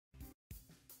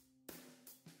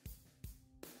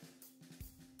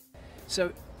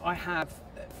So I have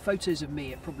photos of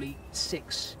me at probably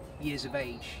 6 years of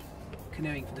age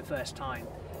canoeing for the first time.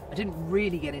 I didn't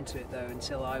really get into it though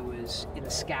until I was in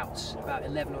the Scouts, about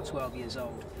 11 or 12 years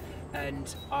old,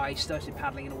 and I started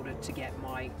paddling in order to get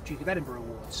my Duke of Edinburgh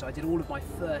award. So I did all of my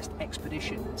first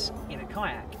expeditions in a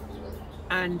kayak,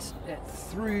 and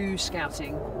through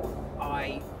scouting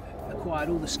I acquired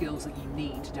all the skills that you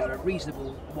need to do a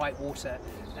reasonable whitewater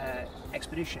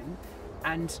expedition,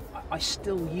 and I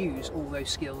still use all those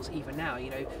skills even now.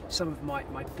 You know, some of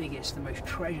my biggest and most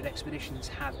treasured expeditions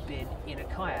have been in a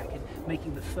kayak, and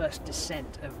making the first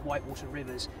descent of whitewater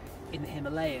rivers in the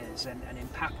Himalayas and in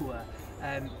Papua,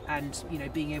 and you know,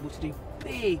 being able to do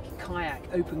big kayak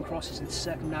open crosses and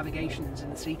circumnavigations in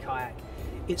the sea kayak.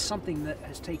 It's something that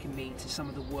has taken me to some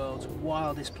of the world's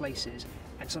wildest places,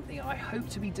 and something I hope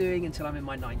to be doing until I'm in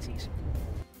my 90s.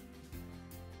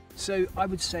 So I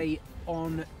would say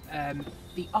on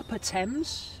the Upper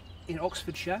Thames in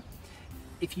Oxfordshire,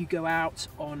 if you go out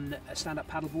on a stand-up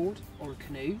paddleboard or a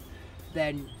canoe,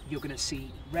 then you're going to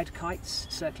see red kites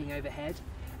circling overhead.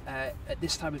 At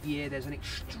this time of year there's an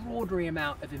extraordinary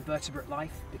amount of invertebrate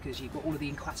life, because you've got all of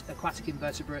the aquatic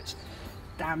invertebrates,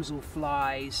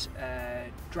 damselflies,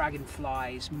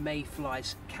 dragonflies,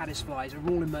 mayflies, caddisflies are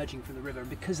all emerging from the river, and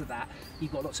because of that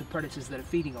you've got lots of predators that are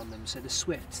feeding on them. So the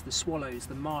swifts, the swallows,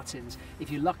 the martins, if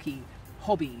you're lucky,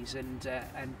 hobbies and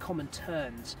common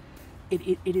terns.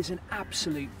 It is an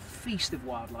absolute feast of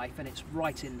wildlife, and it's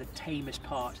right in the tamest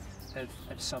part of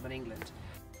southern England.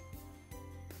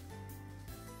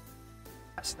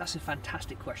 That's a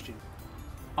fantastic question.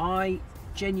 I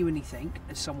genuinely think,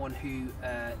 as someone who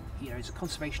you know, is a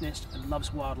conservationist and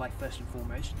loves wildlife first and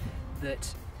foremost,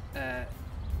 that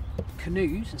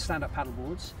canoes and stand-up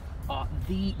paddleboards are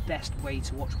the best way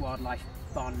to watch wildlife,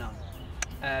 bar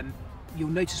none. You'll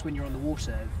notice when you're on the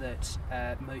water that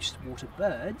most water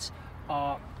birds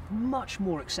are much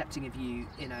more accepting of you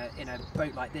in a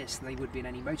boat like this than they would be in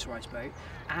any motorised boat,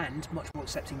 and much more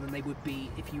accepting than they would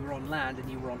be if you were on land and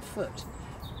you were on foot.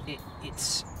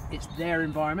 It's their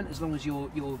environment. As long as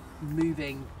you're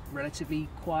moving relatively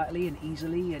quietly and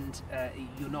easily, and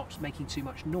you're not making too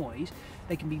much noise,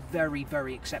 they can be very,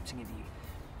 very accepting of you.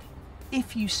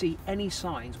 If you see any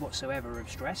signs whatsoever of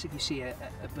stress, if you see a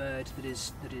bird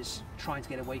that is trying to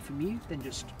get away from you, then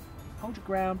just hold your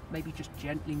ground, maybe just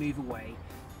gently move away.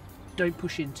 Don't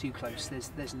push in too close,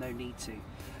 there's no need to.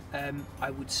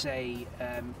 I would say,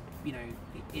 you know,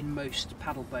 in most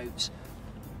paddle boats,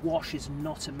 wash is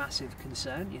not a massive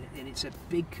concern, and it's a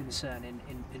big concern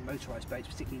in motorised boats,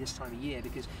 particularly this time of year,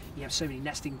 because you have so many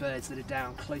nesting birds that are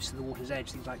down close to the water's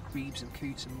edge, things like grebes and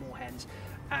coots and moorhens,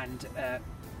 and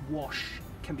wash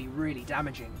can be really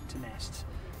damaging to nests.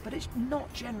 But it's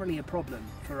not generally a problem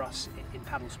for us in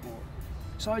paddle sport.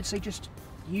 So I'd say just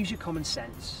use your common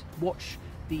sense, watch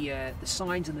the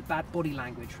signs and the bad body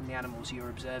language from the animals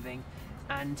you're observing,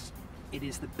 and it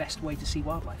is the best way to see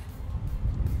wildlife.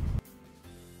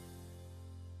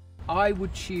 I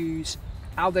would choose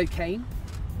Aldo Kane,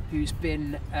 who's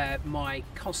been my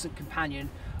constant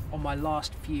companion on my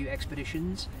last few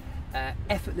expeditions,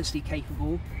 effortlessly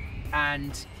capable,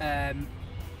 and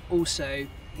also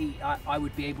I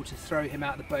would be able to throw him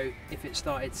out of the boat if it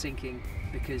started sinking,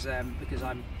 because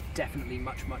I'm definitely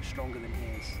much stronger than he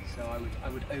is. So I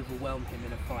would overwhelm him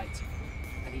in a fight,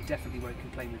 and he definitely won't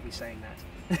complain with me saying that.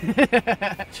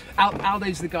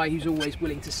 Aldo's the guy who's always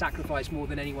willing to sacrifice more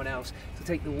than anyone else, to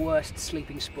take the worst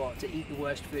sleeping spot, to eat the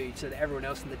worst food, so that everyone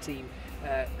else in the team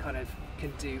kind of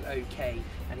can do okay,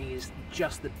 and he is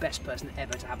just the best person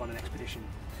ever to have on an expedition.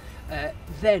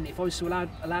 Then, if I was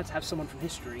allowed to have someone from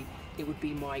history, it would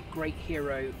be my great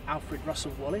hero Alfred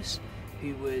Russel Wallace,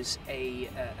 who was a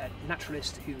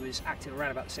naturalist who was active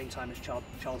around about the same time as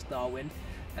Charles Darwin.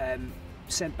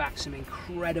 Sent back some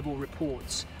incredible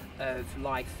reports of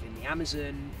life in the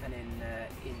Amazon and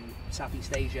in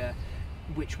Southeast Asia,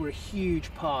 which were a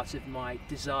huge part of my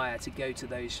desire to go to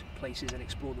those places and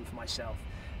explore them for myself.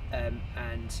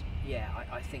 And yeah,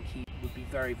 I think he would be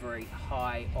very, very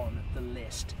high on the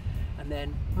list. And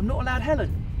then I'm not allowed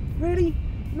Helen. Really?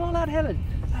 I'm not allowed Helen?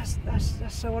 That's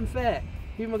so unfair.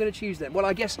 Who am I going to choose then? Well,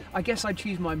 I guess I'd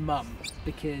choose my mum,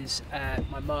 because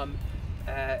my mum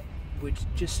would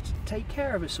just take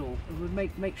care of us all, and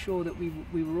would make sure that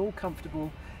we were all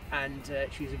comfortable, and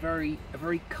she was a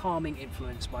very calming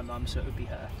influence, my mum, so it would be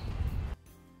her.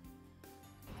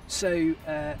 So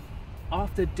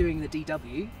after doing the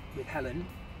DW with Helen,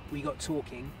 we got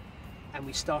talking, and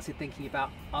we started thinking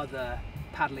about other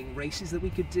paddling races that we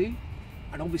could do,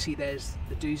 and obviously there's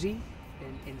the Doozy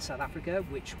in South Africa,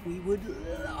 which we would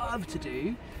love to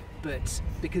do, but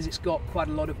because it's got quite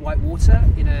a lot of white water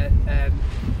in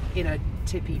a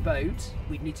tippy boat,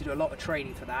 we'd need to do a lot of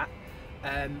training for that.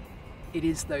 It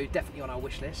is though definitely on our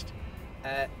wish list.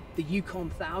 The Yukon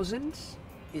 1000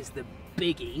 is the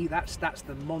biggie. That's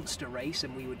the monster race,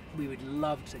 and we would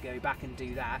love to go back and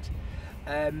do that.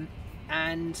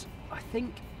 And I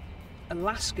think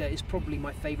Alaska is probably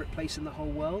my favourite place in the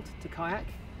whole world to kayak.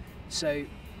 So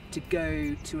to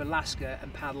go to Alaska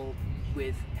and paddle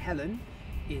with Helen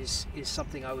is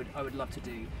something I would love to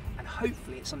do, and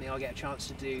hopefully it's something I'll get a chance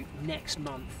to do next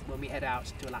month when we head out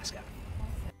to Alaska.